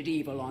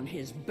MediEvil on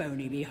his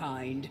bony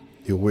behind.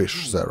 You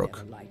wish, Xerok. I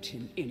never liked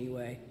him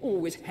anyway,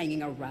 always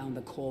hanging around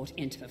the court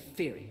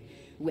interfering.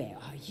 Where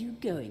are you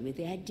going with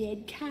that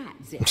dead cat,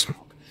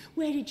 Xerok?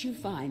 Where did you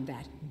find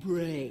that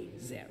brain,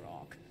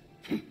 Xerok?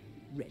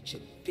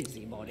 Wretched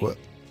busybody. Well,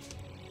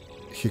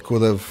 he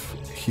could have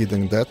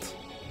hidden that.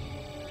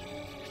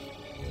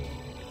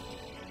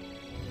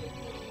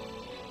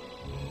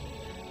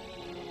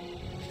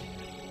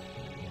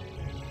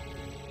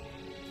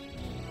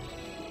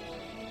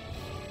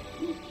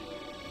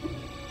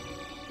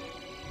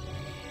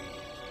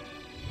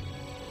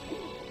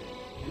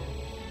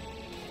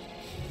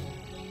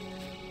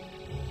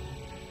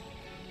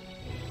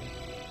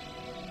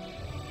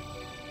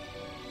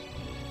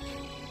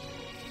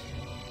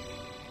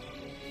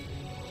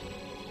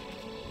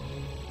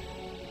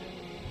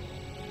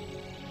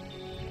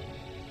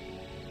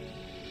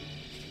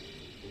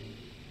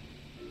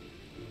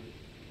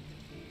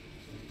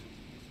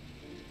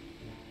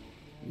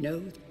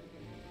 No.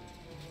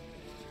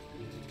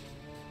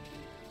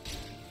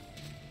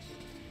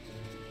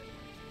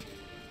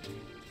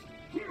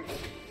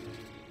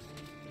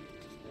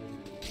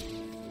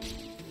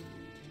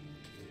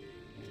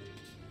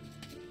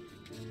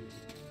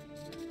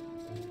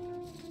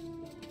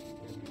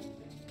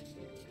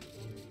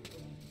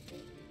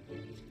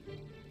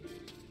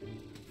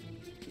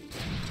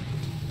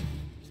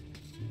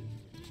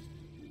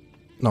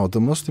 Now, the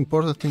most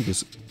important thing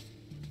is,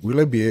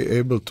 will I be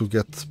able to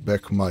get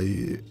back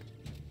my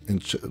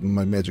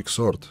magic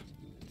sword?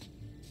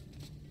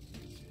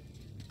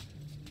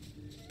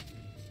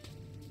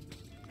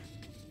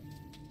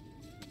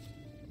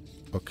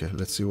 Okay,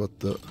 let's see what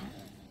the...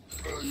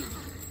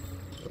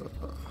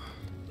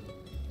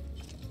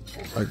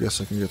 I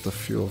guess I can get a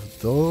few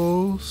of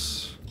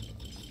those.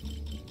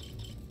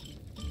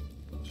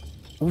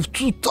 Oh,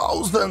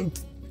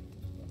 2000!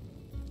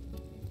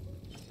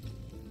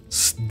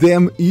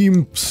 Damn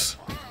imps!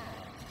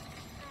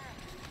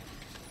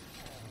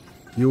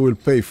 You will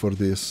pay for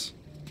this.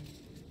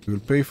 You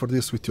will pay for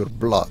this with your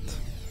blood.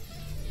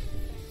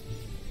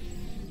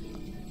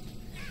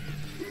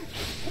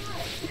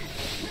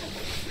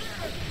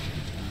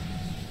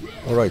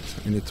 Alright,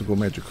 I need to go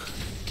magic.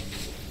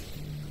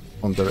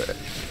 On the...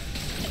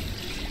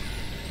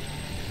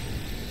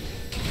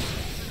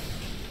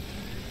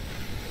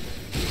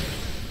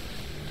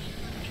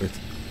 Wait.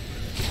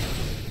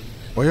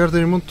 Why are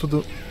they immune to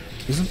the...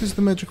 Isn't this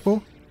the magic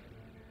bow?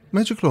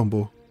 Magic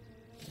longbow.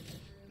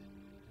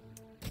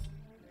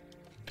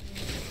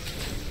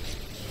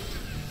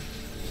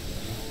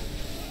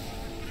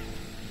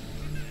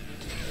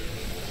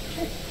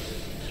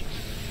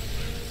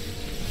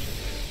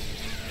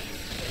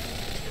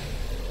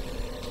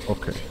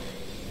 Okay.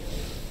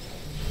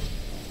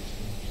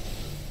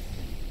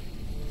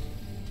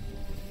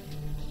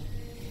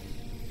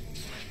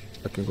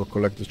 I can go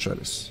collect the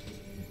chalice.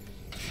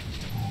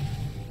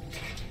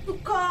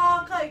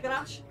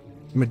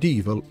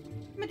 MediEvil.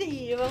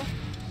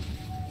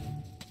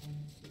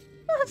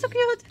 so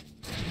cute!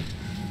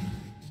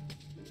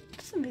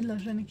 Sem videla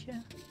že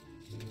nekje.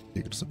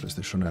 Igr za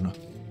PlayStation 1.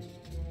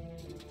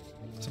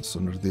 So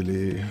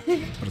naredili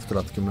pred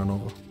kratkim na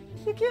novo.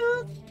 So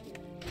cute!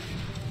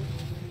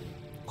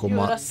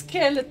 You're a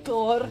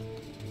skeletor.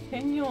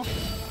 Can you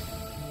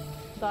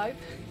dive?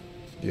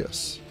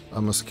 Yes.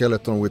 I'm a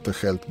skeleton with a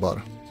health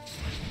bar.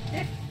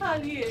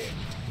 Ali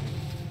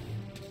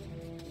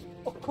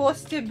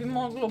okostje bi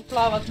moglo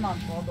plavati nad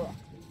vodo.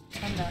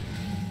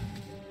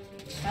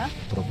 Ne?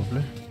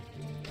 Probably.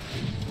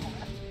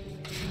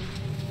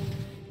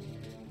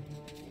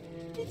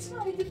 It's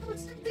not even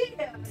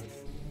there.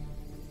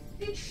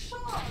 It's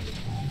shot.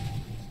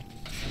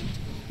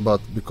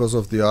 But because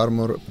of the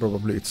armor,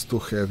 probably it's too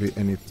heavy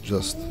and it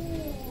just...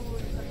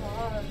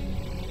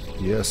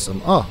 Yes,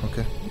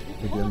 okay.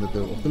 Again,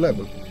 of the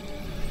level.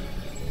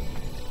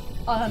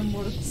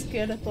 Armored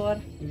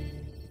skeletor.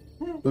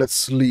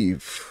 Let's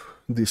leave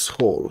this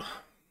hall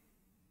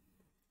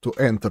to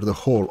enter the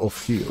Hall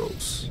of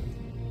Heroes.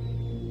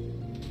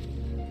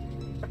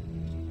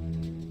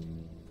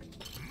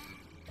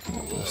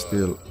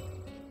 Still,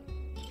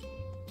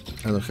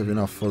 I don't have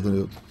enough for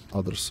the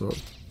other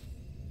sword.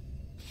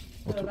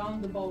 The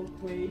roundabout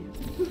way.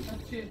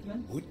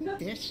 Achievement. Wouldn't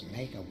this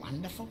make a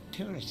wonderful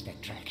tourist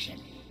attraction?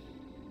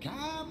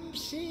 Come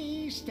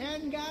see,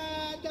 stand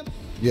guard.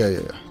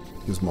 Yeah.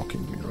 He's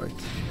mocking me,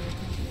 right?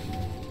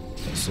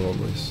 As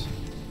always.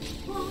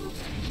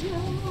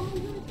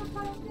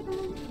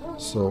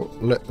 So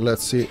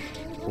let's see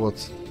what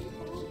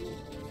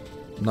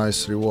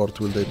nice reward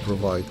will they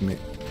provide me.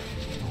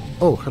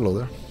 Oh, hello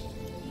there.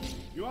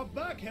 You are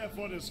back here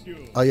for the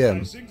skill. I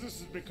am. I think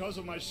this is because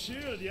of my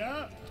shield,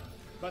 yeah?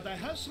 But I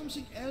have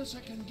something else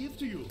I can give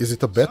to you. Is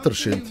it a better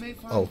Something shield? you may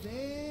find Oh.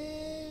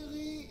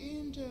 very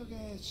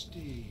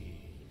interesting.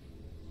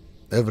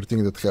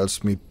 Everything that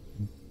helps me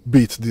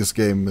beat this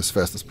game as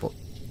fast as possible.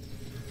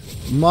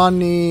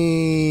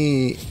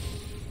 Money!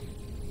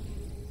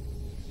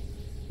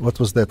 What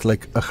was that,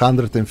 like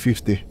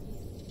 150?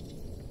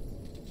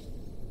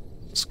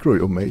 Screw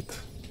you, mate.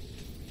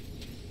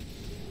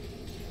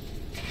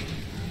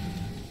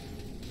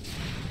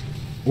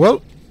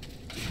 Well,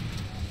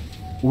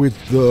 with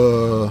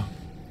the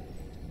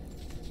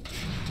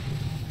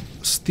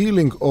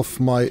stealing of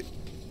my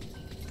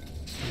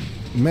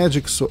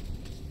magic sword.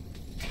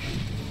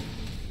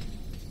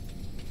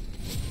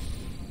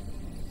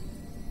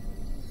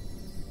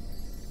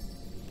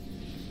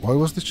 Why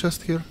was the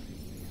chest here?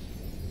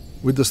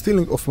 With the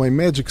stealing of my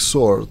magic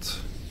sword,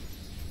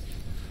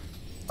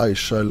 I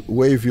shall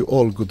wave you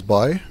all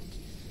goodbye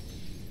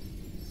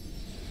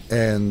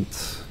and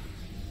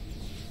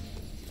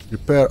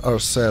prepare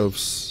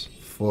ourselves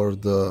for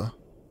the...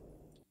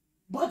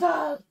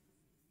 Battle!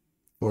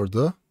 For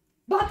the...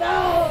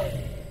 Battle!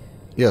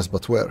 Yes,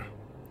 but where?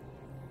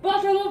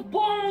 Battle of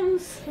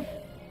bombs!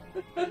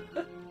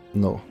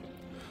 No.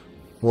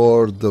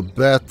 For the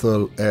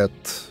battle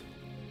at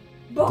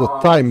the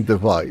time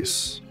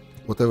device.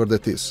 Whatever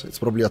that is. It's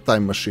probably a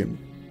time machine.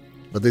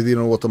 But they didn't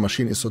know what a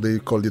machine is, so they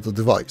called it a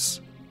device.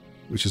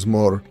 Which is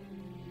more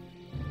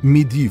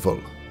medieval.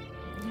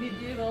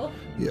 Medieval?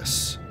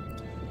 Yes.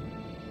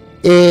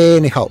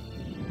 Anyhow.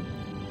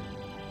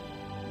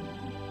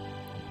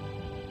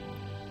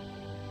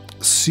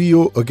 See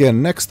you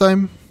again next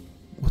time.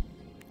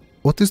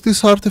 What is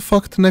this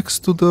artifact next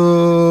to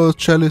the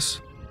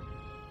chalice?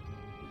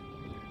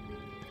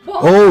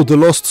 Oh, the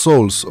lost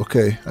souls.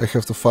 Okay, I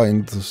have to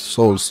find the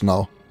souls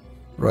now.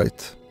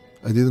 Right.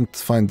 I didn't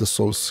find the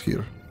souls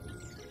here.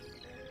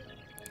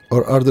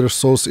 Or are there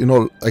souls in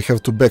all? I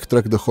have to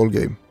backtrack the whole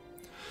game.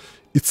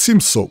 It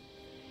seems so.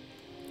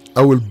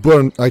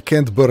 I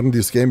can't burn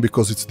this game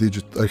because it's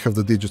I have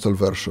the digital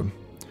version.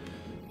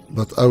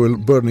 But I will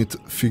burn it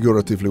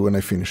figuratively when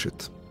I finish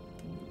it.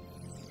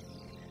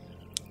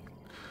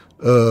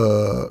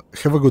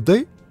 Have a good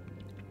day.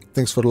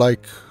 Thanks for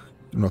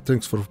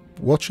thanks for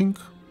watching.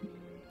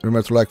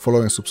 Remember to like,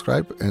 follow and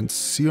subscribe, and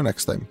see you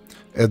next time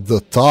at the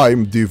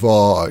time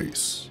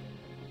device.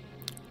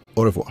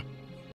 Au revoir.